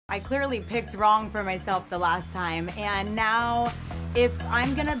I clearly picked wrong for myself the last time, and now if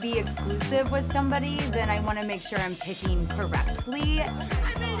I'm gonna be exclusive with somebody, then I wanna make sure I'm picking correctly.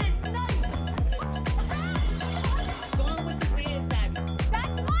 I made it nice! Going with the weird then.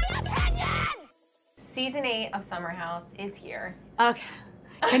 That's my opinion! Season 8 of Summer House is here. Okay,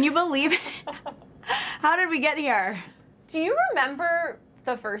 can you believe it? How did we get here? Do you remember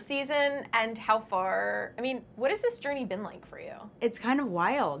the first season and how far, I mean, what has this journey been like for you? It's kind of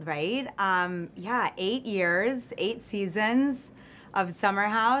wild, right? Yeah, 8 years, 8 seasons of Summer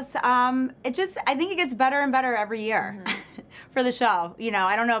House. I think it gets better and better every year for the show. You know,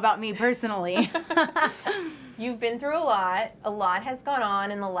 I don't know about me personally. You've been through a lot has gone on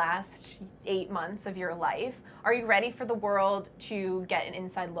in the last 8 months of your life. Are you ready for the world to get an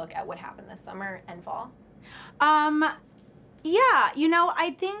inside look at what happened this summer and fall? Yeah, you know,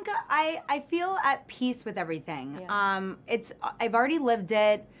 I think I feel at peace with everything. Yeah. I've already lived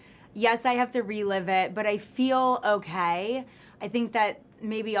it. Yes, I have to relive it, but I feel okay. I think that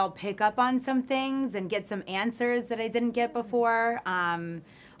maybe I'll pick up on some things and get some answers that I didn't get before.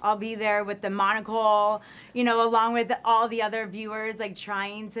 I'll be there with the monocle, you know, along with all the other viewers, like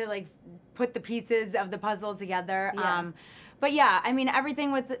trying to like put the pieces of the puzzle together. Yeah. But yeah, I mean,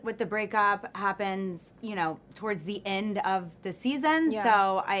 everything with the breakup happens, you know, towards the end of the season. Yeah.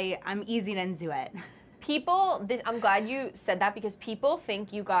 So I'm easing into it. I'm glad you said that because people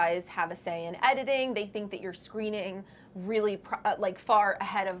think you guys have a say in editing. They think that you're screening really like far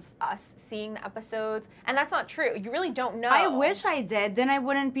ahead of us seeing the episodes, and that's not true. You really don't know. I wish I did. Then I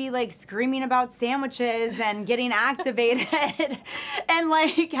wouldn't be like screaming about sandwiches and getting activated and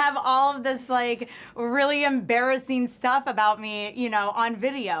like have all of this like really embarrassing stuff about me, you know, on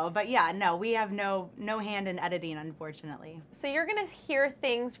video. But yeah, no, we have no hand in editing, unfortunately. So you're gonna hear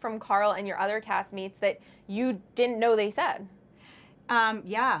things from Carl and your other castmates that you didn't know they said.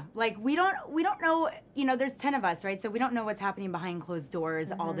 Yeah, like we don't know, you know, there's 10 of us, right? So we don't know what's happening behind closed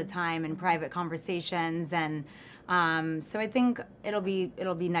doors all the time in private conversations. And so I think it'll be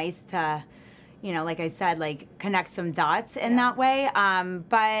nice to, you know, like I said, like connect some dots in that way.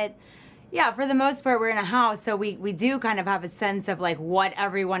 But yeah, for the most part, we're in a house, so we do kind of have a sense of like what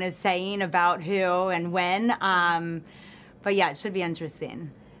everyone is saying about who and when. But yeah, it should be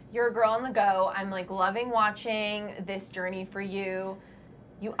interesting. You're a girl on the go. I'm like loving watching this journey for you.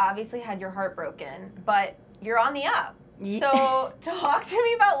 You obviously had your heart broken, but you're on the up. So talk to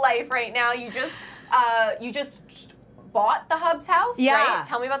me about life right now. You just bought the Hubs house, right?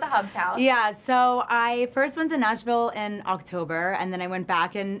 Tell me about the Hubs house. Yeah, so I first went to Nashville in October, and then I went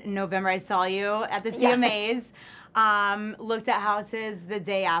back in November. I saw you at the CMAs. Looked at houses the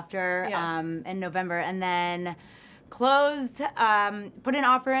day after in November, and then closed, put an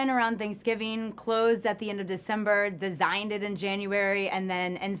offer in around Thanksgiving, closed at the end of December, designed it in January, and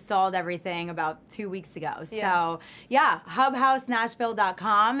then installed everything about 2 weeks ago. So yeah,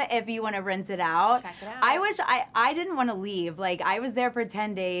 hubhousenashville.com if you want to rent it out. Check it out. I wish I didn't want to leave. Like I was there for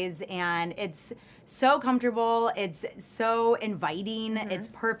 10 days and it's so comfortable. It's so inviting. It's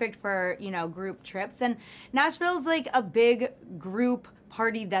perfect for, you know, group trips. And Nashville's like a big group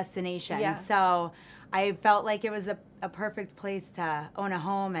party destination. Yeah. So I felt like it was a perfect place to own a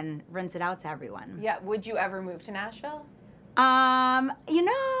home and rent it out to everyone. Yeah, would you ever move to Nashville? You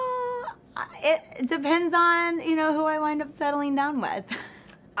know, it depends on, you know, who I wind up settling down with.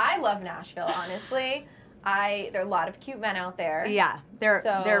 I love Nashville, honestly. There are a lot of cute men out there. Yeah,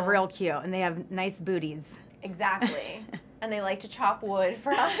 they're real cute and they have nice booties. Exactly. And they like to chop wood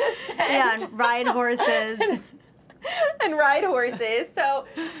for us. Yeah, and ride horses. And ride horses. So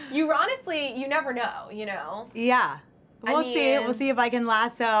you honestly, you never know, you know? Yeah. We'll see. mean- We'll see if I can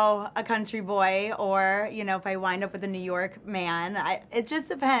lasso a country boy or, you know, if I wind up with a New York man. It just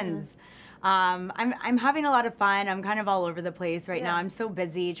depends. I'm having a lot of fun. I'm kind of all over the place right now. I'm so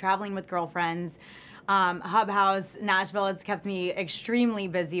busy traveling with girlfriends. Hub House Nashville has kept me extremely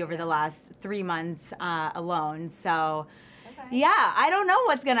busy over the last 3 months alone. So yeah, I don't know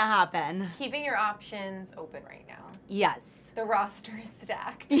what's gonna happen. Keeping your options open right now. Yes. The roster is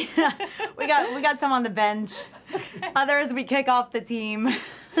stacked. Yeah, we got some on the bench. Others we kick off the team.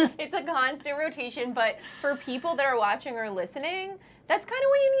 It's a constant rotation, but for people that are watching or listening, that's kind of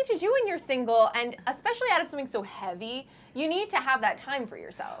what you need to do when you're single, and especially out of something so heavy, you need to have that time for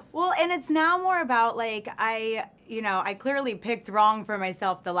yourself. Well, and it's now more about like I clearly picked wrong for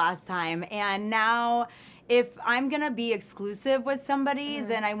myself the last time, and now if I'm gonna be exclusive with somebody,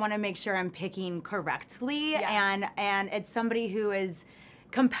 then I want to make sure I'm picking correctly, and it's somebody who is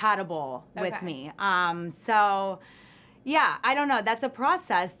compatible with me. So yeah, I don't know. That's a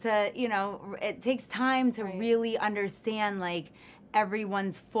process to, you know, it takes time to really understand like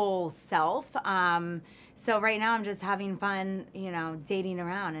everyone's full self. So right now I'm just having fun, dating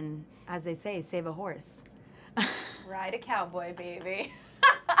around, and as they say, save a horse. Ride a cowboy, baby.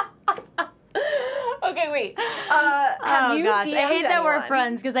 Okay, wait. Have you gosh, DM'd I hate that we're anyone?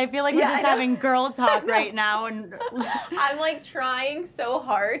 friends because I feel like we're just having girl talk right now. And I'm like trying so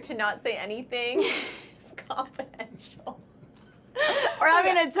hard to not say anything. It's confidential. we're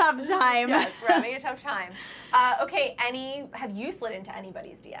having a tough time. Yes, we're having a tough time. Okay, have you slid into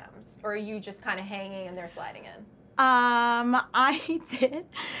anybody's DMs? Or are you just kind of hanging and they're sliding in? I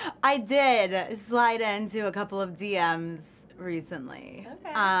did slide into a couple of DMs recently.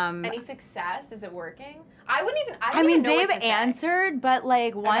 Okay. Any success? Is it working? I I mean, know what they've to say. answered, but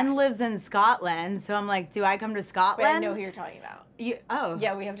like one lives in Scotland, so I'm like, do I come to Wait, Scotland? I know who you're talking about. Oh.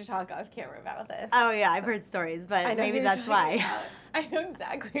 Yeah, we have to talk off camera about this. Oh yeah, I've heard stories, I but know maybe who you're that's talking why. about. I know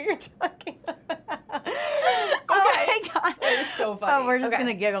exactly who you're talking about. Oh my god. That is so funny. Oh, we're just Okay.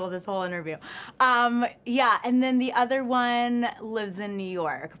 gonna giggle this whole interview. Yeah, and then the other one lives in New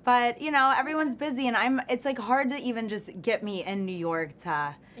York. But everyone's busy, and it's like hard to even just get me in New York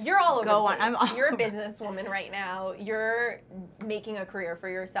to You're all over go the on. place. I'm all You're a over. businesswoman right now. You're making a career for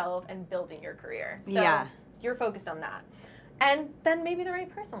yourself and building your career. So Yeah. you're focused on that. And then maybe the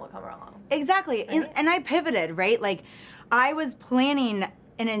right person will come along. Exactly. Right? And I pivoted, right? Like I was planning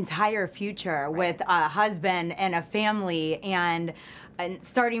an entire future with a husband and a family and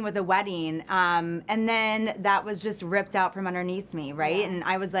starting with a wedding. And then that was just ripped out from underneath me, right? Yeah. And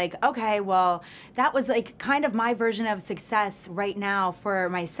I was like, okay, well, that was like kind of my version of success right now for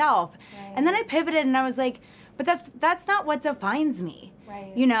myself. Right. And then I pivoted and I was like, but that's not what defines me.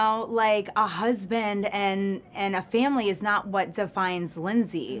 Right. Like a husband and a family is not what defines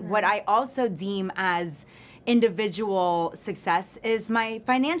Lindsay. Mm-hmm. What I also deem as individual success is my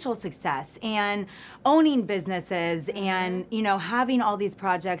financial success and owning businesses and, having all these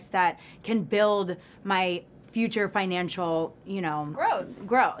projects that can build my future financial,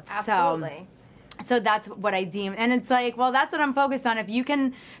 growth. Absolutely. So that's what I deem. And it's like, well, that's what I'm focused on. If you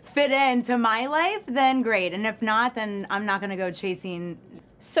can fit into my life, then great. And if not, then I'm not going to go chasing.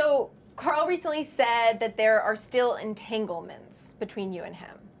 So Carl recently said that there are still entanglements between you and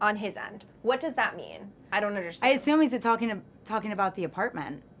him on his end. What does that mean? I don't I understand. assume he's talking about the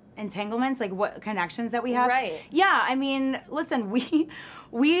apartment. Entanglements, like what connections that we have. Right. Yeah, I mean, listen,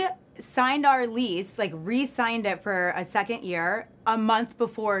 we signed our lease, like re-signed it for a second year a month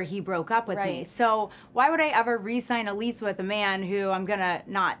before he broke up with me. Right. So why would I ever re-sign a lease with a man who I'm gonna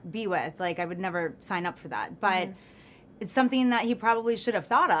not be with? Like I would never sign up for that. But it's something that he probably should have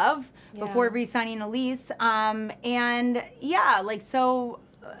thought of before re-signing a lease. And yeah, like so.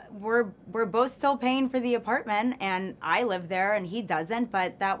 We're both still paying for the apartment, and I live there, and he doesn't.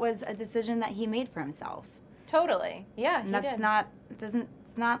 But that was a decision that he made for himself. Totally. Yeah, And he that's did.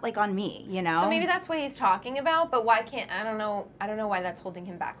 it's not like on me, So maybe that's what he's talking about, but why can't, I don't know why that's holding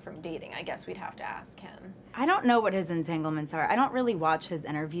him back from dating. I guess we'd have to ask him. I don't know what his entanglements are. I don't really watch his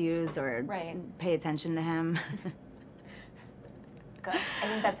interviews or Right. pay attention to him. Good. I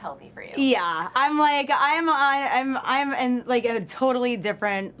think that's healthy for you. Yeah, I'm in like a totally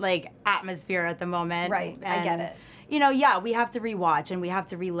different like atmosphere at the moment. Right, I get it. Yeah, we have to rewatch and we have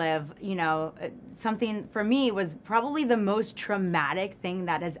to relive. Something for me was probably the most traumatic thing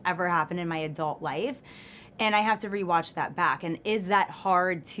that has ever happened in my adult life, and I have to rewatch that back. And is that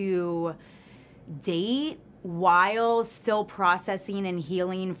hard to date while still processing and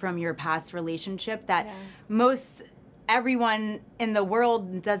healing from your past relationship that everyone in the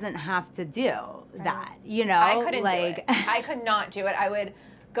world doesn't have to do that, I couldn't like do it. I could not do it. I would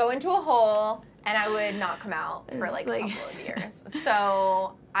go into a hole and I would not come out for like a couple of years.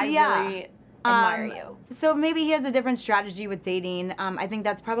 So I really admire you. So maybe he has a different strategy with dating. I think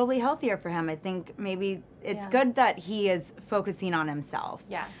that's probably healthier for him. I think maybe it's good that he is focusing on himself.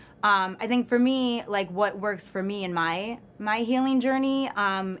 Yes. I think for me, like what works for me in my healing journey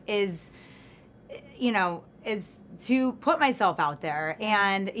is to put myself out there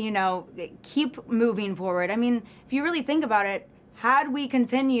and, keep moving forward. I mean, if you really think about it, had we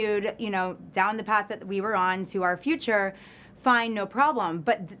continued, down the path that we were on to our future, fine, no problem.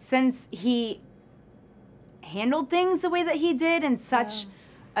 But since he handled things the way that he did in such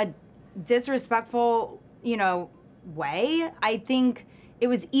a disrespectful, way, I think it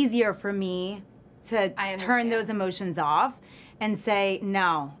was easier for me to turn those emotions off and say,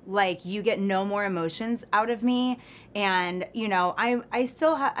 no, like you get no more emotions out of me. And, I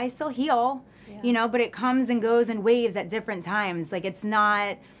still heal, but it comes and goes in waves at different times. Like it's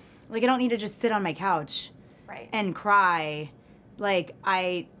not, like I don't need to just sit on my couch and cry. Like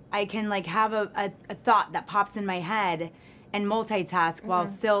I can like have a thought that pops in my head and multitask while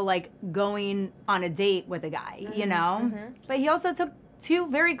still like going on a date with a guy, you know? But he also took 2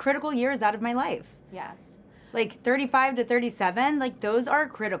 very critical years out of my life. Yes. Like 35 to 37, like those are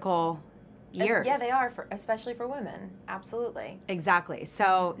critical years. Yeah, they are, especially for women. Absolutely. Exactly.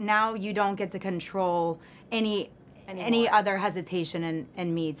 So now you don't get to control any other hesitation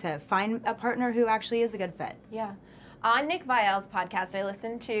in me to find a partner who actually is a good fit. Yeah. On Nick Viall's podcast, I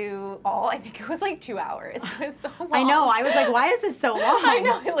listened to I think it was like 2 hours. It was so long. I know. I was like, why is this so long? I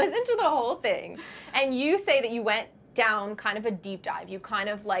know. I listened to the whole thing. And you say that you went down kind of a deep dive. You kind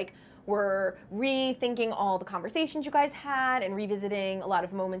of like were rethinking all the conversations you guys had and revisiting a lot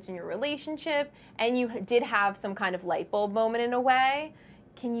of moments in your relationship. And you did have some kind of light bulb moment in a way.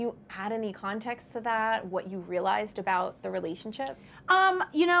 Can you add any context to that? What you realized about the relationship?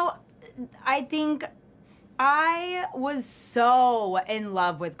 You know, I think I was so in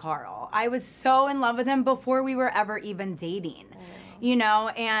love with Carl. I was so in love with him before we were ever even dating, you know,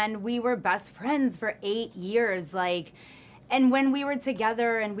 and we were best friends for 8 years. Like, and when we were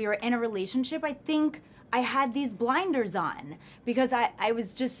together and we were in a relationship, I think I had these blinders on because I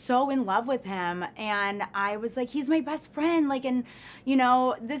was just so in love with him, and I was like, he's my best friend, like, and you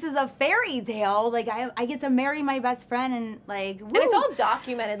know, this is a fairy tale, like I get to marry my best friend, and like, woo. And it's all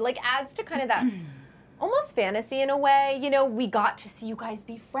documented, like adds to kind of that almost fantasy in a way. You know, we got to see you guys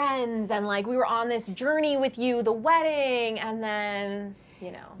be friends, and like we were on this journey with you, the wedding, and then,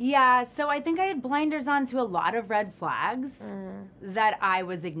 you know. Yeah, so I think I had blinders on to a lot of red flags that I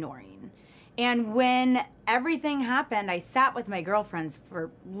was ignoring. And when everything happened, I sat with my girlfriends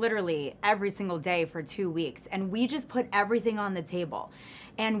for literally every single day for 2 weeks, and we just put everything on the table.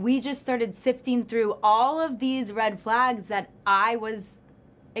 And we just started sifting through all of these red flags that I was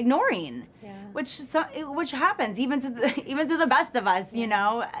ignoring. Yeah. Which happens even to the best of us, you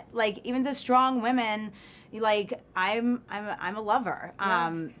know, like even to strong women. Like I'm a lover.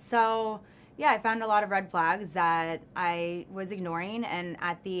 Yeah. So yeah, I found a lot of red flags that I was ignoring, and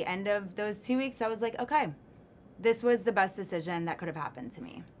at the end of those 2 weeks, I was like, okay, this was the best decision that could have happened to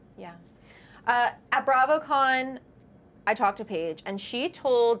me. Yeah. At BravoCon, I talked to Paige, and she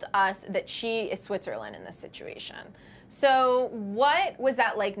told us that she is Switzerland in this situation. So what was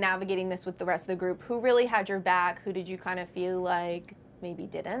that like navigating this with the rest of the group? Who really had your back? Who did you kind of feel like maybe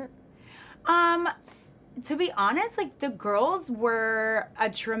didn't? To be honest, like the girls were a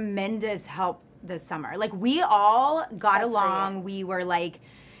tremendous help this summer. Like we all got along. Right. We were like,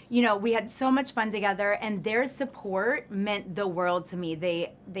 you know, we had so much fun together, and their support meant the world to me.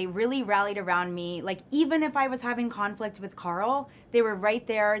 They really rallied around me. Like even if I was having conflict with Carl, they were right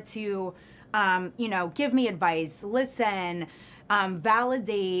there to, you know, give me advice, listen,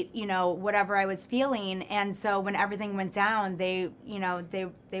 validate, you know, whatever I was feeling. And so when everything went down, they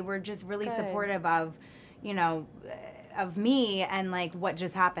were just really supportive of, you know, of me and like what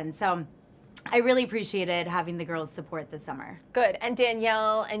just happened. So I really appreciated having the girls' support this summer. Good. And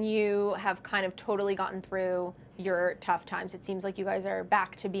Danielle and you have kind of totally gotten through your tough times. It seems like you guys are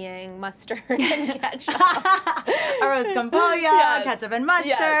back to being mustard and ketchup. Arroz con pollo, yes. Ketchup and mustard.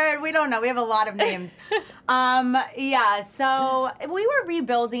 Yes. We don't know. We have a lot of names. Yeah, so we were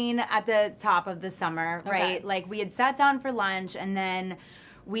rebuilding at the top of the summer, right? Okay. Like we had sat down for lunch, and then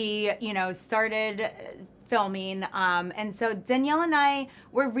we, you know, started filming. And so Danielle and I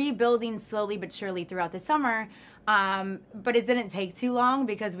were rebuilding slowly but surely throughout the summer. But it didn't take too long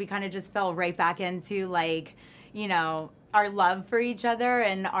because we kind of just fell right back into like, you know, our love for each other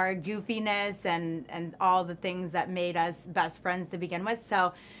and our goofiness and all the things that made us best friends to begin with. So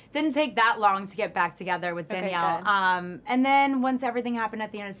it didn't take that long to get back together with Danielle. Okay, and then once everything happened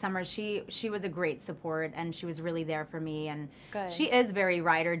at the end of summer, she was a great support, and she was really there for me. And she is very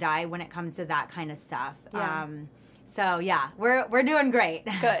ride or die when it comes to that kind of stuff. Yeah. So yeah, we're doing great.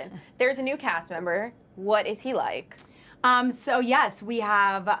 Good. There's a new cast member. What is he like? So yes, we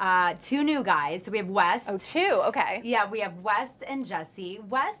have 2 new guys. So we have West. Oh, 2, okay. Yeah, we have West and Jesse.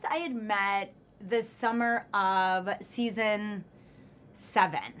 West I had met the summer of season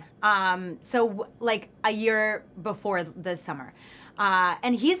 7. So like a year before this summer.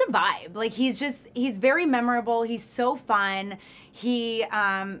 And he's a vibe. Like he's very memorable. He's so fun. He's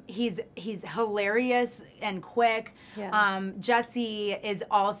hilarious and quick. Yeah. Jesse is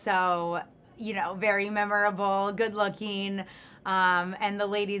also, you know, very memorable, good looking, and the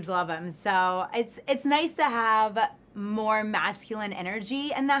ladies love him. So it's nice to have more masculine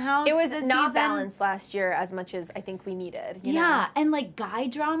energy in the house. It was not balanced last year as much as I think we needed. You know? And like guy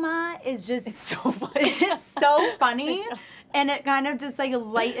drama is just it's so funny. It's so funny. And it kind of just like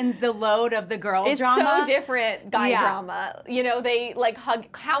lightens the load of the girl It's drama. so different, guy Yeah. drama. You know, they like hug.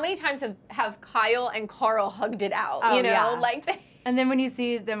 How many times have Kyle and Carl hugged it out? Oh, You know, yeah. like they. And then when you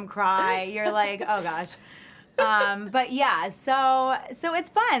see them cry, you're like, oh gosh. But yeah, so it's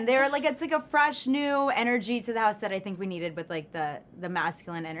fun. They're like, it's like a fresh new energy to the house that I think we needed with like the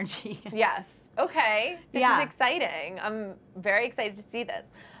masculine energy. Yes. Okay. This Yeah. is exciting. I'm very excited to see this.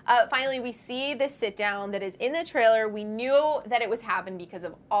 Finally, we see this sit down that is in the trailer. We knew that it was happened because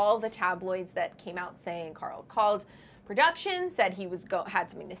of all the tabloids that came out saying Carl called production, said he was had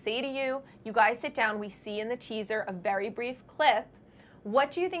something to say to you. You guys sit down. We see in the teaser a very brief clip.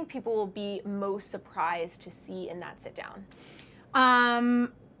 What do you think people will be most surprised to see in that sit down?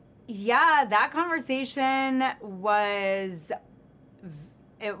 Yeah, that conversation was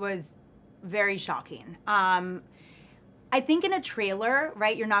very shocking. I think in a trailer,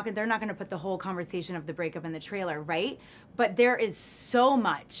 right, they're not going to put the whole conversation of the breakup in the trailer, right? But there is so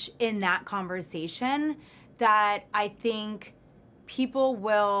much in that conversation that I think people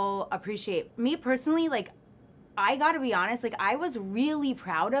will appreciate. Me personally, like, I got to be honest, like, I was really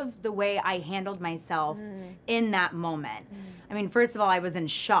proud of the way I handled myself in that moment. I mean, first of all, I was in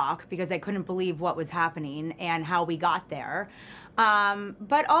shock because I couldn't believe what was happening and how we got there.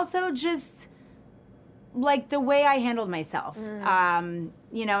 But also just like the way I handled myself,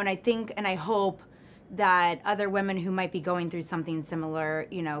 you know, and I think and I hope that other women who might be going through something similar,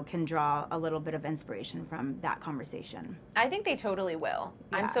 you know, can draw a little bit of inspiration from that conversation. I think they totally will.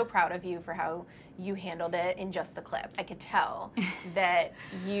 Yeah. I'm so proud of you for how you handled it in just the clip. I could tell that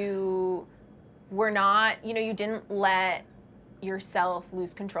you were not, you know, you didn't let yourself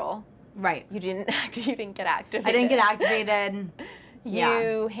lose control. Right. You didn't get activated. I didn't get activated.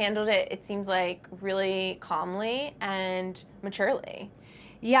 You handled it, it seems like, really calmly and maturely.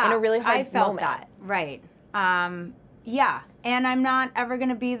 Yeah. In a really hard I felt moment. that. Right. Yeah. And I'm not ever going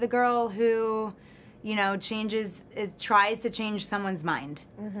to be the girl who, you know, tries to change someone's mind.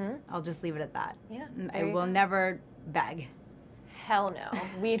 I'll just leave it at that. Yeah. I will never beg. Hell no.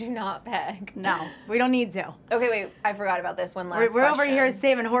 We do not beg. No, we don't need to. Okay, wait. I forgot about this one last We're over question. here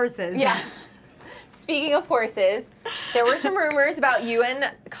saving horses. Yes. Speaking of horses, there were some rumors about you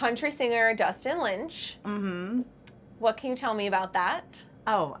and country singer Dustin Lynch. What can you tell me about that?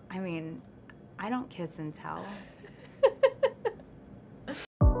 Oh, I mean, I don't kiss and tell.